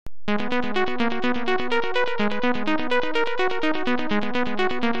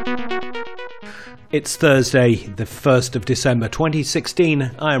It's Thursday, the 1st of December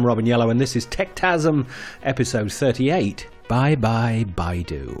 2016. I am Robin Yellow and this is Techtasm, episode 38. Bye bye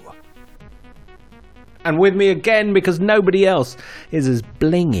Baidu. And with me again, because nobody else is as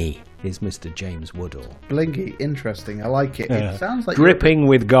blingy, is Mr. James Woodall. Blingy, interesting. I like it. It sounds like dripping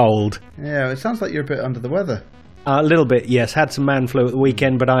with gold. Yeah, it sounds like you're a bit under the weather. A little bit, yes. Had some man flu at the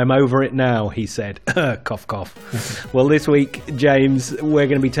weekend, but I'm over it now, he said. Cough, cough. Well, this week, James, we're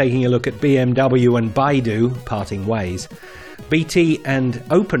going to be taking a look at BMW and Baidu parting ways, BT and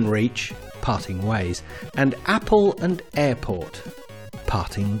OpenReach parting ways, and Apple and Airport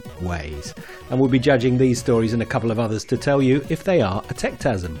parting ways. And we'll be judging these stories and a couple of others to tell you if they are a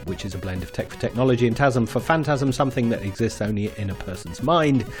Techtasm, which is a blend of tech for technology and tasm for phantasm, something that exists only in a person's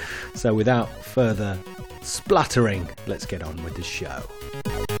mind. So without further spluttering, let's get on with the show.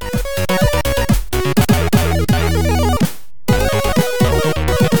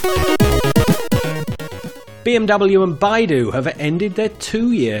 BMW and Baidu have ended their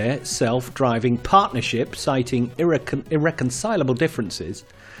 2-year self-driving partnership, citing irreconcilable differences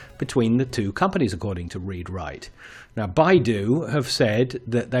between the two companies, according to Read Write. Now, Baidu have said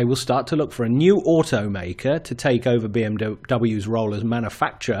that they will start to look for a new automaker to take over BMW's role as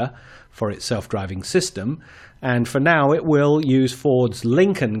manufacturer for its self-driving system. And for now, it will use Ford's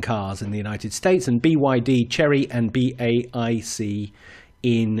Lincoln cars in the United States and BYD, Chery and BAIC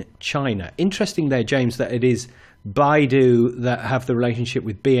in China. Interesting there, James, that it is Baidu that have the relationship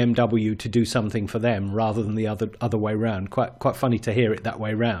with BMW to do something for them rather than the other way round. Quite funny to hear it that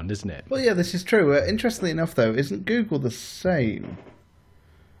way round, isn't it? Well, yeah, this is true. Interestingly enough, though, isn't Google the same?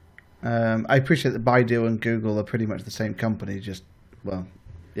 I appreciate that Baidu and Google are pretty much the same company, just, well,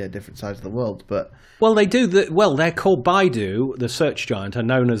 yeah, different sides of the world, but... Well, they do. They're called Baidu, the search giant, are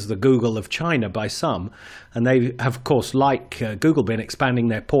known as the Google of China by some, and they have, of course, like Google, been expanding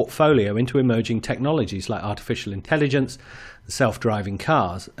their portfolio into emerging technologies like artificial intelligence, self-driving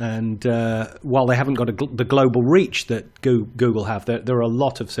cars, and while they haven't got the global reach that Google have, there are a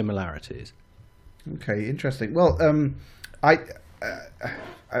lot of similarities. Okay, interesting. Well,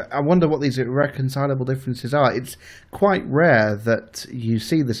 I wonder what these irreconcilable differences are. It's quite rare that you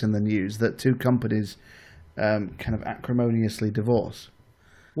see this in the news, that two companies kind of acrimoniously divorce.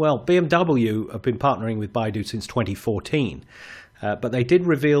 Well, BMW have been partnering with Baidu since 2014, but they did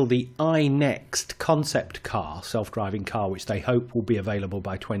reveal the iNext concept car, self-driving car, which they hope will be available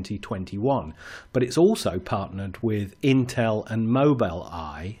by 2021. But it's also partnered with Intel and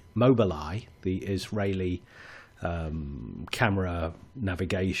Mobileye, the Israeli camera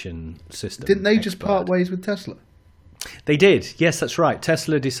navigation system. Didn't they just part ways with Tesla? They did. Yes, that's right.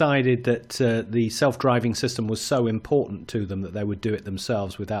 Tesla decided that the self-driving system was so important to them that they would do it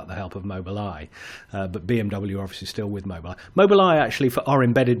themselves without the help of Mobileye. But BMW are obviously still with Mobileye. Mobileye actually are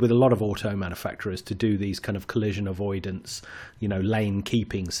embedded with a lot of auto manufacturers to do these kind of collision avoidance, lane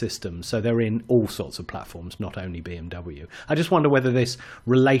keeping systems. So they're in all sorts of platforms, not only BMW. I just wonder whether this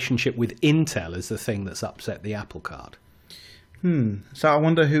relationship with Intel is the thing that's upset the apple cart. So I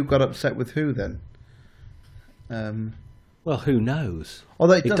wonder who got upset with who then? Well, who knows?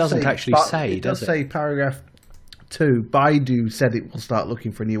 Although it doesn't actually say, does it? It does say paragraph 2, Baidu said it will start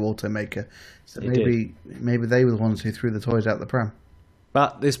looking for a new automaker. So maybe they were the ones who threw the toys out the pram.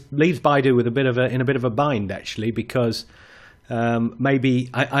 But this leaves Baidu with in a bit of a bind, actually, because maybe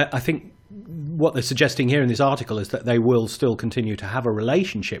I think what they're suggesting here in this article is that they will still continue to have a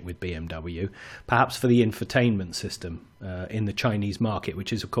relationship with BMW, perhaps for the infotainment system in the Chinese market,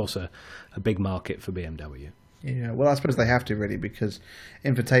 which is, of course, a big market for BMW. Yeah, well, I suppose they have to, really, because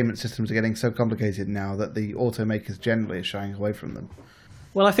infotainment systems are getting so complicated now that the automakers generally are shying away from them.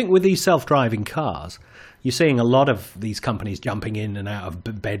 Well, I think with these self-driving cars, you're seeing a lot of these companies jumping in and out of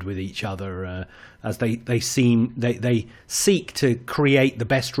bed with each other as they seek to create the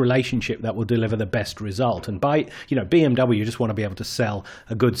best relationship that will deliver the best result. And BMW just want to be able to sell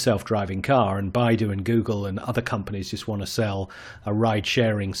a good self-driving car, and Baidu and Google and other companies just want to sell a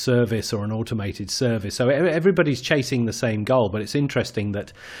ride-sharing service or an automated service. So everybody's chasing the same goal. But it's interesting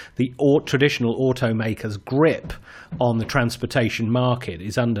that the traditional automakers' grip on the transportation market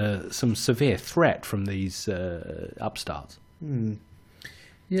is under some severe threat from these upstarts.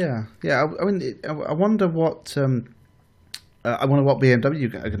 Yeah. I mean, I wonder what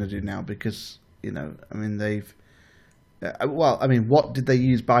BMW are going to do now, because they've. What did they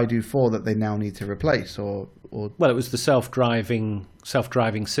use Baidu for that they now need to replace? Or well, it was the self-driving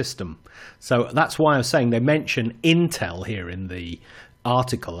system. So that's why I was saying they mention Intel here in the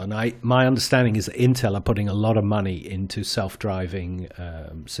article, and my understanding is that Intel are putting a lot of money into self-driving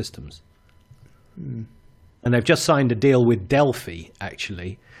systems. And they've just signed a deal with Delphi,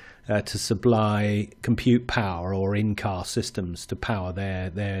 actually, to supply compute power or in-car systems to power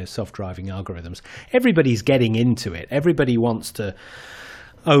their self-driving algorithms. Everybody's getting into it. Everybody wants to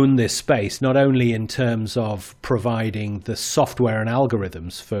own this space, not only in terms of providing the software and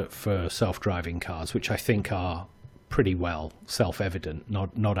algorithms for self-driving cars, which I think are pretty well self-evident,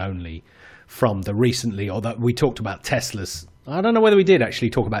 not only from the recently, or that we talked about Tesla's. I don't know whether we did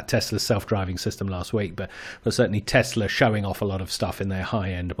actually talk about Tesla's self-driving system last week, but certainly Tesla showing off a lot of stuff in their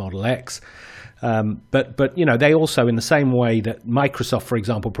high-end Model X. But you know, they also, in the same way that Microsoft, for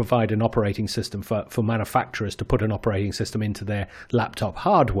example, provide an operating system for manufacturers to put an operating system into their laptop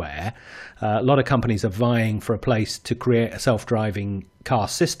hardware, a lot of companies are vying for a place to create a self-driving car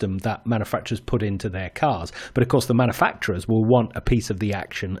system that manufacturers put into their cars. But of course, the manufacturers will want a piece of the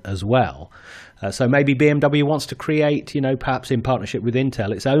action as well. So maybe BMW wants to create, you know, perhaps in partnership with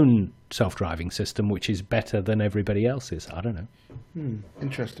Intel, its own self-driving system, which is better than everybody else's. I don't know.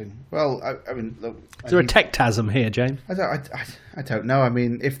 Interesting. Well, I mean, look, is there a tech-tasm here, James? I don't know. I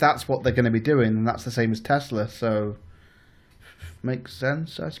mean, if that's what they're going to be doing, then that's the same as Tesla. So makes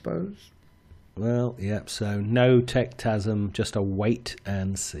sense, I suppose. Well, yep. So no tech-tasm, just a wait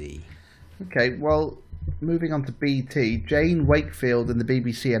and see. Okay. Well, moving on to BT, Jane Wakefield in the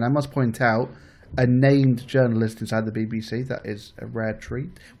BBC, and I must point out, a named journalist inside the BBC. That is a rare treat.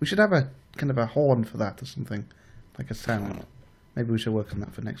 We should have a kind of a horn for that or something, like a sound. Maybe we should work on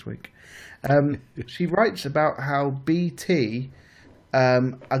that for next week. She writes about how BT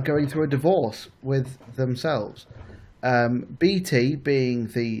are going through a divorce with themselves. BT being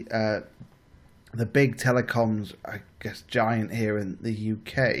the big telecoms, I guess, giant here in the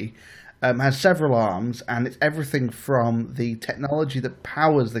UK, has several arms, and it's everything from the technology that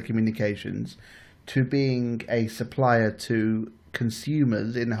powers the communications to being a supplier to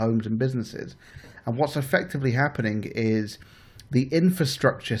consumers in homes and businesses. And what's effectively happening is the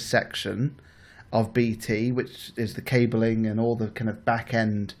infrastructure section of BT, which is the cabling and all the kind of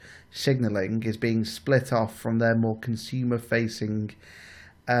back-end signaling, is being split off from their more consumer-facing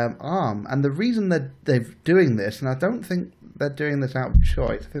arm. And the reason that they're doing this, and I don't think they're doing this out of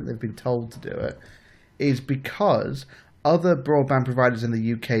choice, I think they've been told to do it, is because other broadband providers in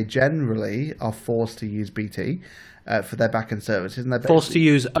the UK generally are forced to use BT for their back-end services. And they're forced to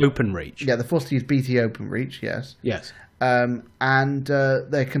use OpenReach. Yeah, they're forced to use BT OpenReach, yes. Yes. And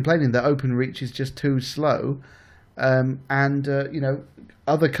they're complaining that OpenReach is just too slow. You know,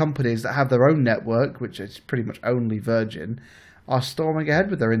 other companies that have their own network, which is pretty much only Virgin, are storming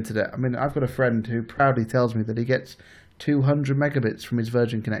ahead with their internet. I mean, I've got a friend who proudly tells me that he gets 200 megabits from his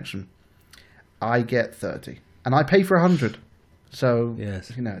Virgin connection. I get 30. And I pay for 100. So,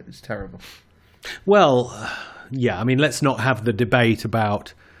 yes. You know, it's terrible. Well, yeah, I mean, let's not have the debate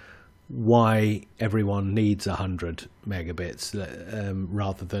about why everyone needs 100 megabits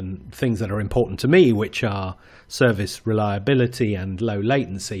rather than things that are important to me, which are service reliability and low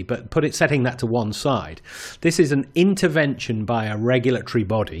latency. But setting that to one side, this is an intervention by a regulatory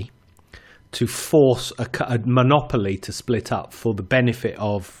body to force a monopoly to split up for the benefit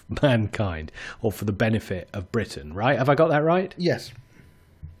of mankind or for the benefit of Britain, right? Have I got that right? Yes.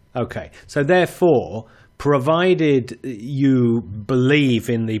 Okay. So therefore, provided you believe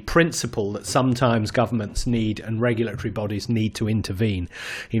in the principle that sometimes governments need and regulatory bodies need to intervene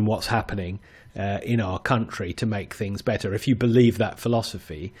in what's happening in our country to make things better, if you believe that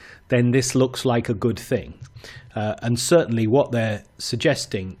philosophy, then this looks like a good thing. And certainly what they're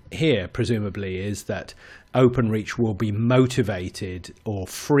suggesting here, presumably, is that OpenReach will be motivated or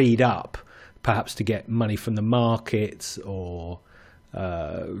freed up, perhaps to get money from the markets or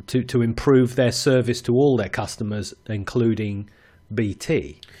to improve their service to all their customers, including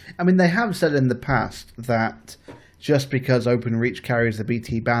BT. I mean, they have said in the past that just because OpenReach carries the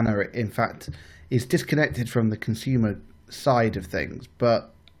BT banner, it in fact is disconnected from the consumer side of things.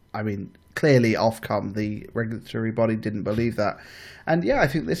 But, I mean, clearly Ofcom, the regulatory body, didn't believe that. And yeah, I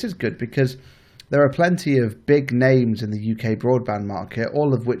think this is good because there are plenty of big names in the UK broadband market,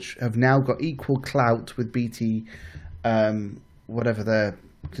 all of which have now got equal clout with BT, whatever their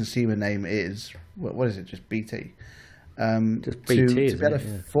consumer name is. What is it? Just BT. Just BT, to be able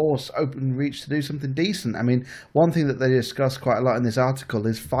to force OpenReach to do something decent. I mean, one thing that they discuss quite a lot in this article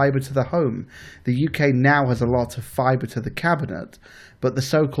is fibre to the home. The UK now has a lot of fibre to the cabinet, but the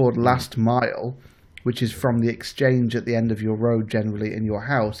so-called last mile, which is from the exchange at the end of your road generally in your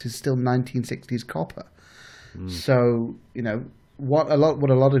house, is still 1960s copper. So, you know, what a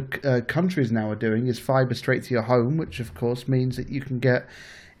lot of countries now are doing is fiber straight to your home, which of course means that you can get,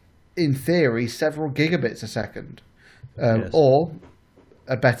 in theory, several gigabits a second, or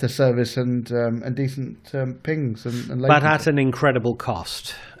a better service and decent pings and latency. But at an incredible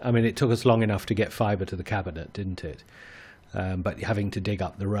cost. I mean, it took us long enough to get fibre to the cabinet, didn't it? But having to dig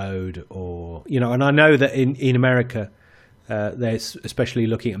up the road, or and I know that in America, they're especially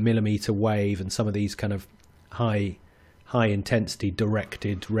looking at millimetre wave and some of these kind of high intensity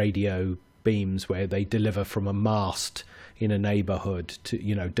directed radio beams where they deliver from a mast in a neighborhood to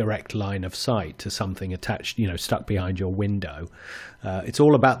direct line of sight to something attached stuck behind your window. It's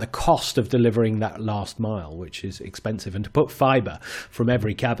all about the cost of delivering that last mile, which is expensive, and to put fiber from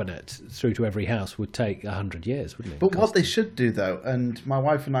every cabinet through to every house would take 100 years, wouldn't it? But what they should do, though, and my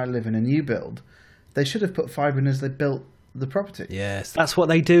wife and I live in a new build, they should have put fiber in as they built the property. Yes, that's what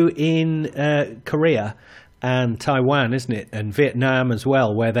they do in Korea and Taiwan, isn't it? And Vietnam as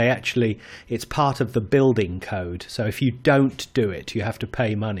well, where it's part of the building code. So if you don't do it, you have to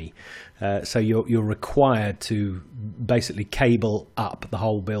pay money. So you're required to basically cable up the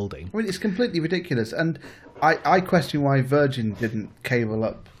whole building. I mean, it's completely ridiculous. And I question why Virgin didn't cable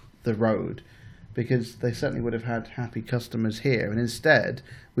up the road, because they certainly would have had happy customers here. And instead,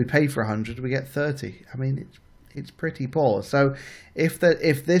 we pay for 100, we get 30. I mean, it's pretty poor. So if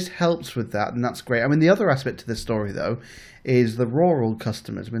this helps with that, then that's great. I mean, the other aspect to this story, though, is the rural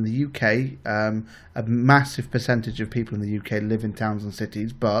customers. I mean, the UK, a massive percentage of people in the UK live in towns and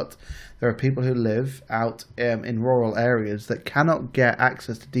cities, but there are people who live out in rural areas that cannot get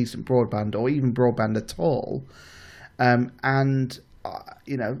access to decent broadband or even broadband at all.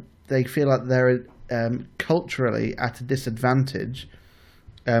 They feel like they're culturally at a disadvantage.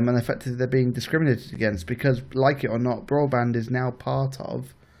 And effectively they're being discriminated against because, like it or not, broadband is now part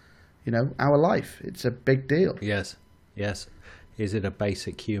of, our life. It's a big deal. Yes. Is it a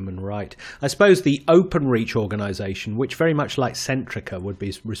basic human right? I suppose the Openreach organisation, which very much like Centrica would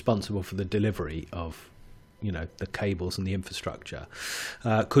be responsible for the delivery of, the cables and the infrastructure,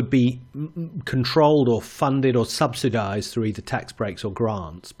 could be controlled or funded or subsidised through either tax breaks or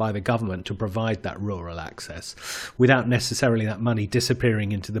grants by the government to provide that rural access, without necessarily that money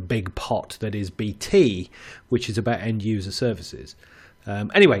disappearing into the big pot that is BT, which is about end user services.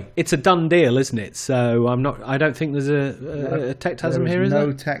 Anyway, it's a done deal, isn't it? So I don't think there's a tech-tasm here, is there?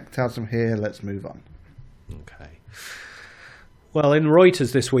 No tech-tasm here. Let's move on. Okay. Well, in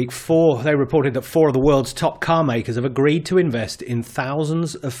Reuters this week, they reported that 4 of the world's top car makers have agreed to invest in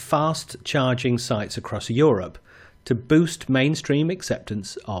thousands of fast charging sites across Europe to boost mainstream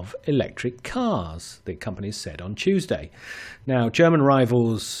acceptance of electric cars, the companies said on Tuesday. Now, German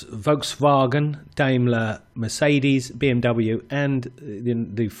rivals Volkswagen, Daimler, Mercedes, BMW and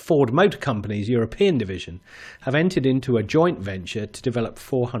the Ford Motor Company's European division have entered into a joint venture to develop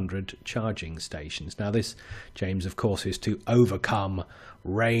 400 charging stations. Now, this, James, of course, is to overcome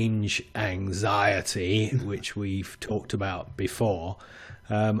range anxiety, which we've talked about before.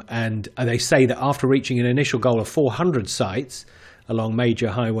 And they say that after reaching an initial goal of 400 sites along major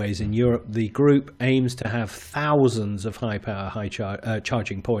highways in Europe, the group aims to have thousands of high-power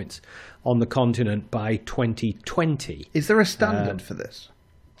charging points on the continent by 2020. Is there a standard for this?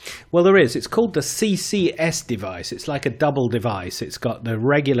 Well, there is. It's called the CCS device. It's like a double device. It's got the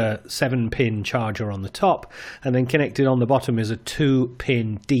regular 7-pin charger on the top, and then connected on the bottom is a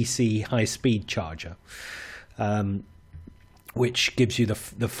 2-pin DC high-speed charger. Which gives you the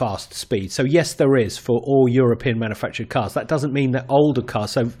fast speed. So yes, there is for all European manufactured cars. That doesn't mean that older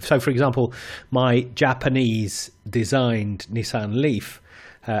cars. So for example, my Japanese designed Nissan Leaf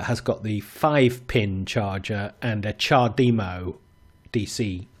has got the 5-pin charger and a CHAdeMO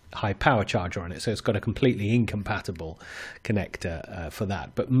DC high power charger on it. So it's got a completely incompatible connector for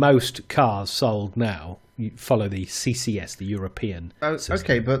that. But most cars sold now follow the CCS, the European system.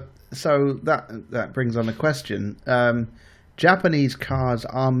 Okay, but so that brings on a question. Japanese cars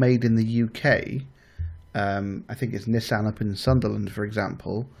are made in the UK. I think it's Nissan up in Sunderland, for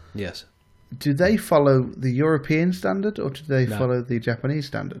example. Yes. Do they follow the European standard or do they follow the Japanese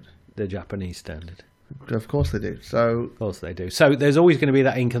standard? The Japanese standard. Of course they do. Of course they do. So there's always going to be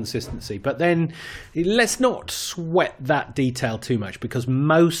that inconsistency. But then let's not sweat that detail too much, because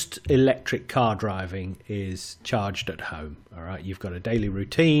most electric car driving is charged at home. All right, you've got a daily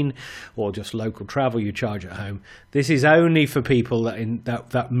routine or just local travel, you charge at home. This is only for people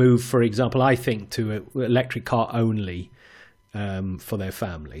that move, for example, I think, to an electric car only for their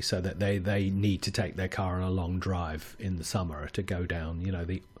family, so that they need to take their car on a long drive in the summer to go down,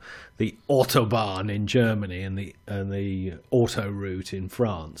 the autobahn in Germany and the auto route in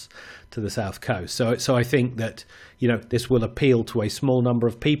France to the south coast. So I think that this will appeal to a small number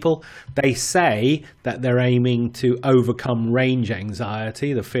of people. They say that they're aiming to overcome range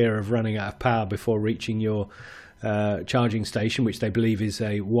anxiety, the fear of running out of power before reaching your charging station, which they believe is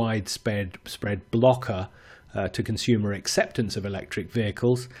a widespread blocker to consumer acceptance of electric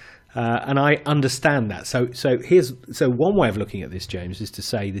vehicles, and I understand that. So one way of looking at this, James, is to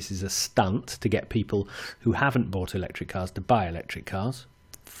say this is a stunt to get people who haven't bought electric cars to buy electric cars.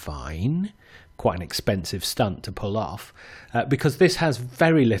 Fine, quite an expensive stunt to pull off, because this has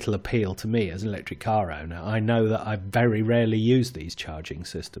very little appeal to me as an electric car owner. I know that I very rarely use these charging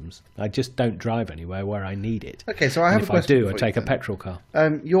systems. I just don't drive anywhere where I need it. Okay, so I have a question. If I do, I take a petrol car.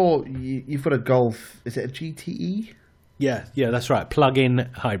 You've got a Golf. Is it a GTE? Yeah, that's right. Plug-in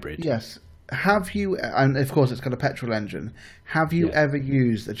hybrid. Yes. Have you? And of course, it's got a petrol engine. Have you ever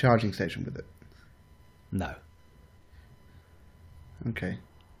used a charging station with it? No. Okay.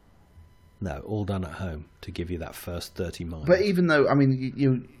 No, all done at home to give you that first 30 miles. But even though, I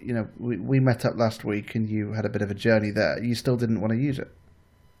mean, we met up last week and you had a bit of a journey there, you still didn't want to use it.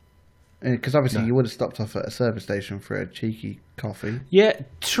 Because obviously you would have stopped off at a service station for a cheeky coffee. Yeah,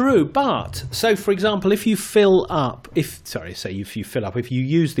 true. But, so for example, if you fill up, if you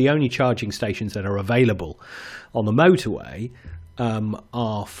use the only charging stations that are available on the motorway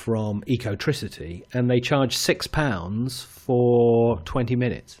are from Ecotricity, and they charge £6 for 20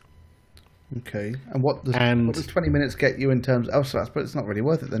 minutes. Okay, and what does 20 minutes get you in terms? Oh, so but it's not really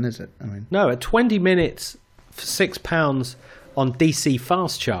worth it then, is it? I mean, no, at 20 minutes for £6 on DC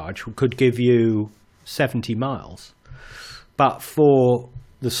fast charge could give you 70 miles, but for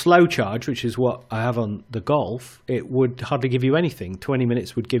the slow charge, which is what I have on the Golf, it would hardly give you anything. 20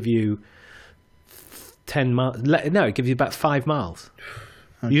 minutes would give you 10 miles. No, it gives you about 5 miles.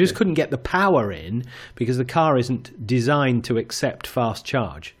 Okay. You just couldn't get the power in because the car isn't designed to accept fast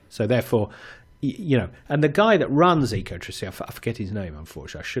charge. So therefore, and the guy that runs Ecotricity, I forget his name,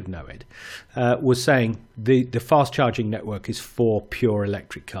 unfortunately, I should know it, was saying the fast charging network is for pure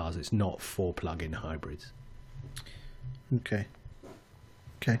electric cars. It's not for plug-in hybrids. Okay.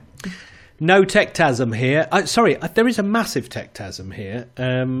 No tech-tasm here. There is a massive tech-tasm here,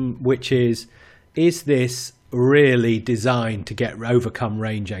 which is this really designed to overcome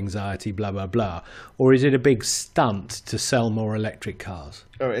range anxiety, blah, blah, blah? Or is it a big stunt to sell more electric cars?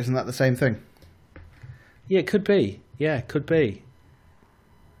 Or isn't that the same thing? Yeah, it could be.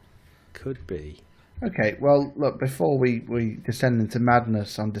 Could be. Okay, well, look, before we descend into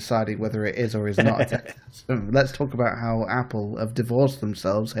madness on deciding whether it is or is not a tech tasm, let's talk about how Apple have divorced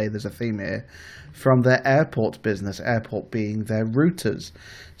themselves, hey, there's a theme here, from their airport business, airport being their routers.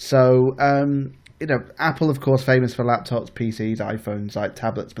 So, Apple, of course, famous for laptops, PCs, iPhones,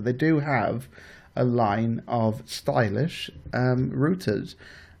 tablets, but they do have a line of stylish routers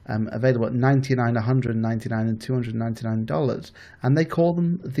available at $99, $199, and $299, and they call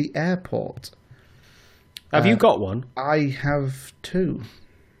them the Airport. Have you got one? I have two.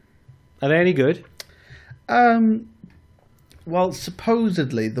 Are they any good? Well,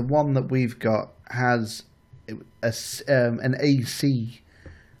 supposedly the one that we've got has an AC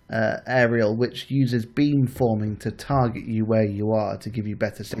aerial which uses beamforming to target you where you are to give you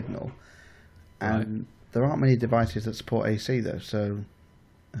better signal. And there aren't many devices that support AC though, so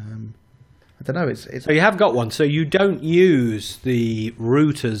I don't know. It's So you have got one. So you don't use the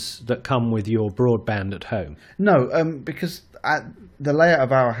routers that come with your broadband at home? No, because the layout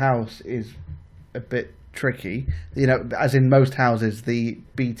of our house is a bit tricky. As in most houses, the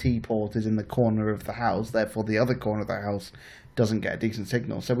BT port is in the corner of the house. Therefore, the other corner of the house doesn't get a decent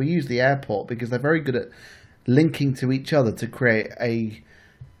signal. So we use the Airport because they're very good at linking to each other to create a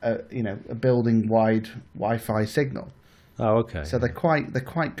building-wide Wi-Fi signal. Oh, okay. So they're quite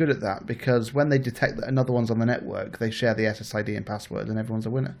good at that because when they detect that another one's on the network, they share the SSID and password, and everyone's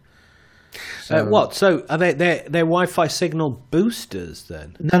a winner. So, So are they're Wi-Fi signal boosters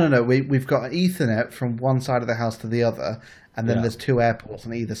then? No. We've got an Ethernet from one side of the house to the other, and then there's two airports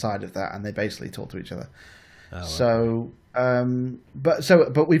on either side of that, and they basically talk to each other. Oh, so,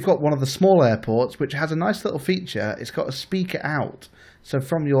 but we've got one of the small airports which has a nice little feature. It's got a speaker out, so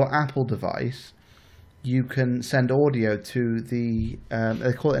from your Apple device, you can send audio to the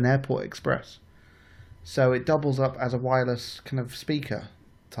they call it an Airport Express. So it doubles up as a wireless kind of speaker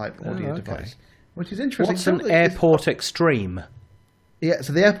type audio device, which is interesting. What's an Airport Extreme? Yeah,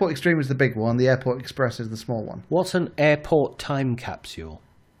 so the Airport Extreme is the big one. The Airport Express is the small one. What's an Airport Time Capsule?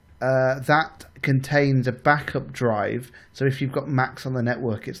 that contains a backup drive. So if you've got Macs on the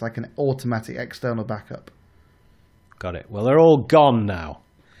network, it's like an automatic external backup. Got it. Well, they're all gone now.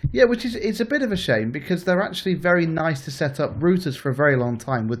 Yeah, which is it's a bit of a shame because they're actually very nice to set up. Routers for a very long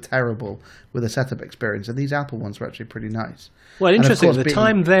time were terrible with a setup experience, and these Apple ones were actually pretty nice. Well, interesting. At the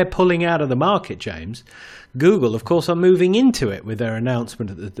time they're pulling out of the market, James, Google, of course, are moving into it with their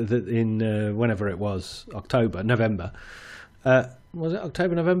announcement in whenever it was, November. Was it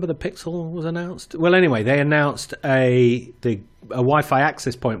October, November? The Pixel was announced. Well, anyway, they announced a Wi-Fi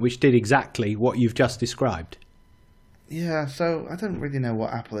access point which did exactly what you've just described. Yeah, so I don't really know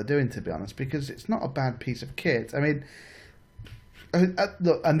what Apple are doing, to be honest, because it's not a bad piece of kit. I mean,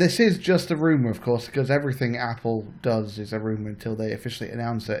 look, and this is just a rumor, of course, because everything Apple does is a rumor until they officially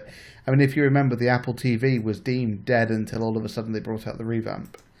announce it. I mean, if you remember, the Apple TV was deemed dead until all of a sudden they brought out the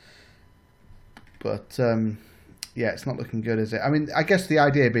revamp. But, yeah, it's not looking good, is it? I mean, I guess the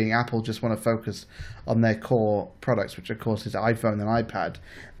idea being Apple just want to focus on their core products, which, of course, is iPhone and iPad.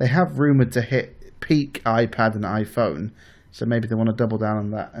 They have rumored to hit peak iPad and iPhone, so maybe they want to double down on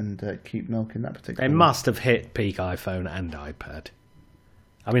that and keep milking that particular. They must have hit peak iPhone and iPad.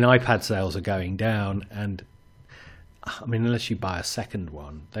 I mean, iPad sales are going down, and I mean, unless you buy a second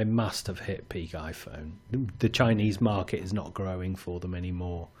one, they must have hit peak iPhone. The Chinese market is not growing for them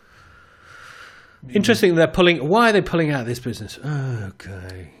anymore. Interesting, why are they pulling out of this business?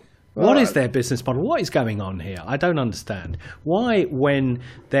 Okay. What is their business model? What is going on here? I don't understand. Why, when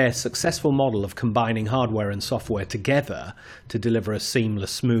their successful model of combining hardware and software together to deliver a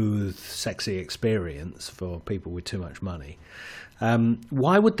seamless, smooth, sexy experience for people with too much money,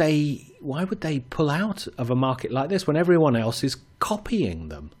 why would they pull out of a market like this when everyone else is copying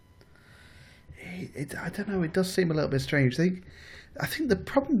them? I don't know. It does seem a little bit strange. I think the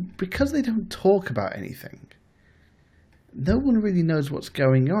problem, because they don't talk about anything, no one really knows what's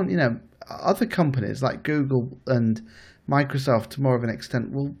going on. You know, other companies like Google and Microsoft, to more of an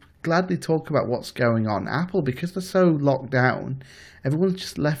extent, will gladly talk about what's going on. Apple, because they're so locked down, everyone's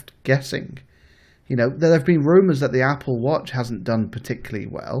just left guessing. You know, there have been rumours that the Apple Watch hasn't done particularly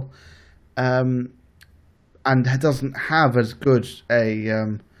well, and doesn't have as good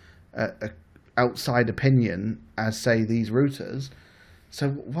a outside opinion as, say, these routers. So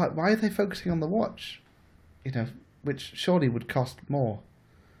why are they focusing on the watch? You know, which surely would cost more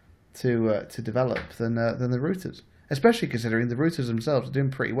to develop than the routers, especially considering the routers themselves are doing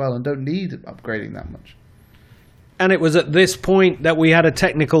pretty well and don't need upgrading that much. And it was at this point that we had a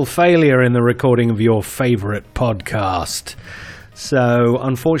technical failure in the recording of your favourite podcast. So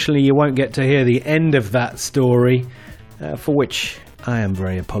unfortunately you won't get to hear the end of that story, for which I am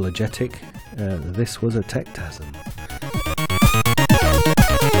very apologetic. This was a Techtasm.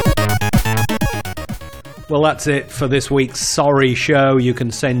 Well, that's it for this week's Sorry Show. You can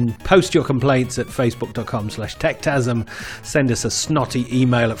post your complaints at facebook.com/techtasm. Send us a snotty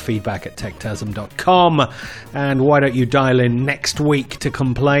email at feedback@techtasm.com. And why don't you dial in next week to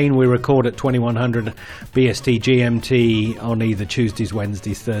complain? We record at 2100 BST GMT on either Tuesdays,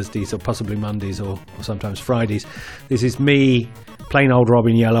 Wednesdays, Thursdays, or possibly Mondays or sometimes Fridays. This is me, plain old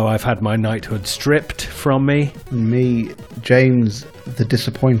Robin Yellow. I've had my knighthood stripped from me. Me, James, the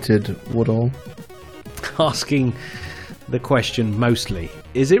disappointed Woodall. Asking the question mostly,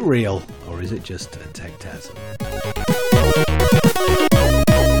 is it real or is it just a Techtasm?